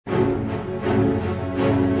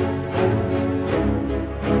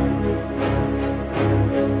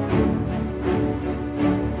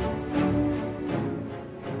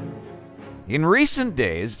In recent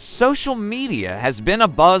days, social media has been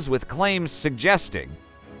abuzz with claims suggesting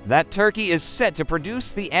that Turkey is set to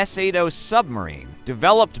produce the S-80 submarine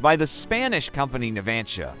developed by the Spanish company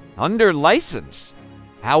Naval under license.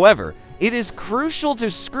 However, it is crucial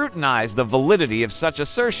to scrutinize the validity of such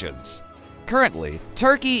assertions. Currently,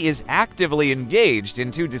 Turkey is actively engaged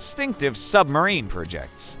in two distinctive submarine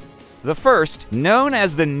projects. The first, known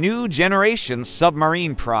as the New Generation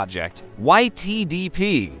Submarine Project,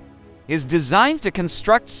 YTDP, is designed to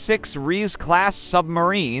construct 6 Rees-class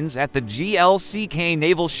submarines at the GLCK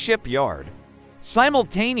Naval Shipyard.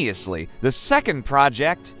 Simultaneously, the second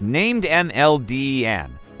project, named MILDEN,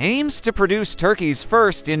 aims to produce Turkey's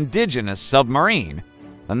first indigenous submarine.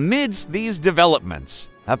 Amidst these developments,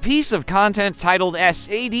 a piece of content titled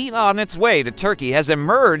S-80 on its way to Turkey has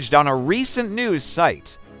emerged on a recent news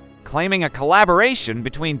site, claiming a collaboration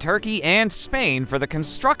between Turkey and Spain for the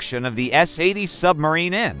construction of the S-80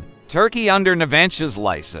 submarine in Turkey under Naval's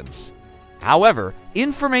license. However,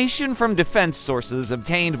 information from defense sources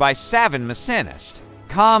obtained by Savin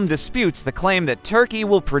Mesanist.com disputes the claim that Turkey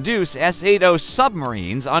will produce S-80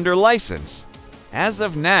 submarines under license. As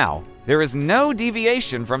of now, there is no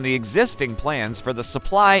deviation from the existing plans for the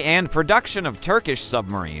supply and production of Turkish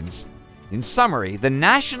submarines. In summary, the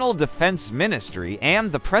National Defense Ministry and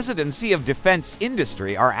the Presidency of Defense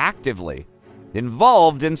Industry are actively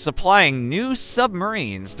involved in supplying new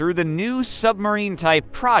submarines through the New Submarine Type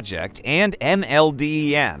Project and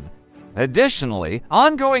MILDEN. Additionally,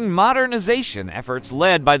 ongoing modernization efforts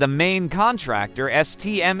led by the main contractor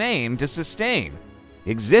STM aim to sustain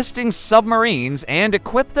existing submarines and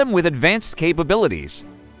equip them with advanced capabilities.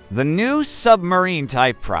 The New Submarine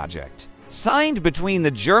Type Project, signed between the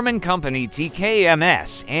German company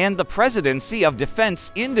TKMS and the Presidency of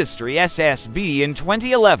Defense Industry SSB in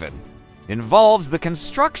 2011, involves the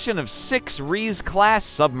construction of 6 Rees-class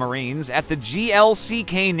submarines at the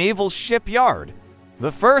GLCK Naval Shipyard.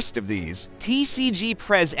 The first of these, TCG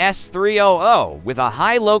Pres S300, with a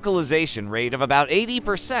high localization rate of about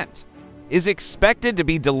 80%, is expected to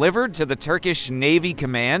be delivered to the Turkish Navy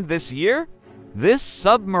Command this year. This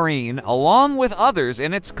submarine, along with others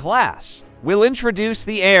in its class, will introduce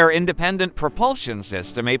the air-independent propulsion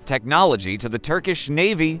system APE technology to the Turkish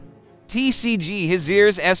Navy. TCG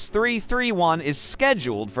Hizir's S331 is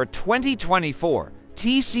scheduled for 2024,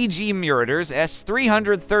 TCG Muritor's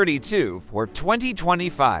S332 for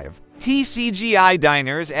 2025, TCG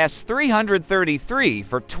Idiner's S333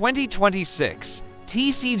 for 2026,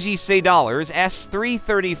 TCG Sadoller's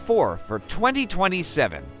S334 for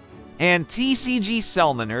 2027, and TCG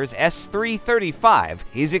Selmaner's S335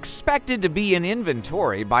 is expected to be in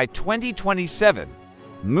inventory by 2027.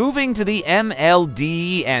 Moving to the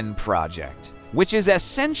MILDEN project, which is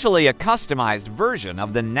essentially a customized version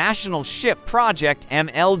of the National Ship Project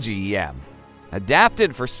MILGEM.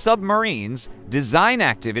 Adapted for submarines, design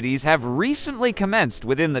activities have recently commenced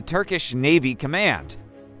within the Turkish Navy Command.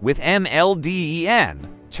 With MILDEN,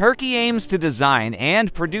 Turkey aims to design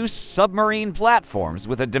and produce submarine platforms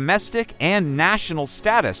with a domestic and national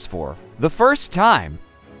status for the first time.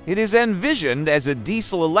 It is envisioned as a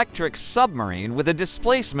diesel-electric submarine with a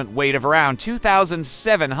displacement weight of around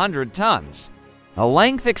 2,700 tons, a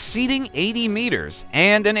length exceeding 80 meters,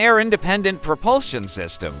 and an air-independent propulsion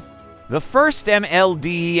system. The first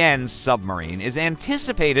MILDEN submarine is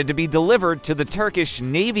anticipated to be delivered to the Turkish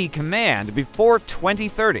Navy Command before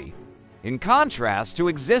 2030. In contrast to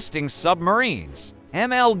existing submarines,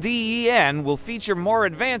 MILDEN will feature more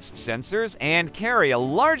advanced sensors and carry a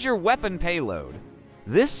larger weapon payload.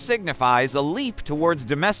 This signifies a leap towards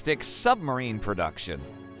domestic submarine production,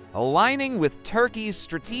 aligning with Turkey's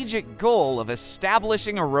strategic goal of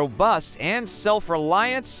establishing a robust and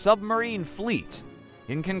self-reliant submarine fleet.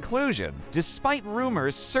 In conclusion, despite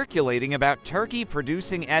rumors circulating about Turkey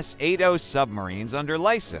producing S-80 submarines under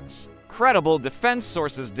license, credible defense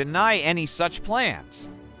sources deny any such plans.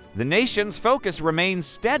 The nation's focus remains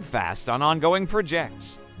steadfast on ongoing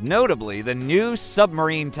projects, notably the New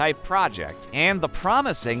Submarine Type Project and the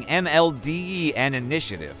promising MILDEN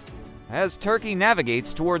initiative, as Turkey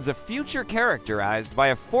navigates towards a future characterized by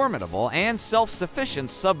a formidable and self-sufficient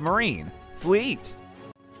submarine fleet.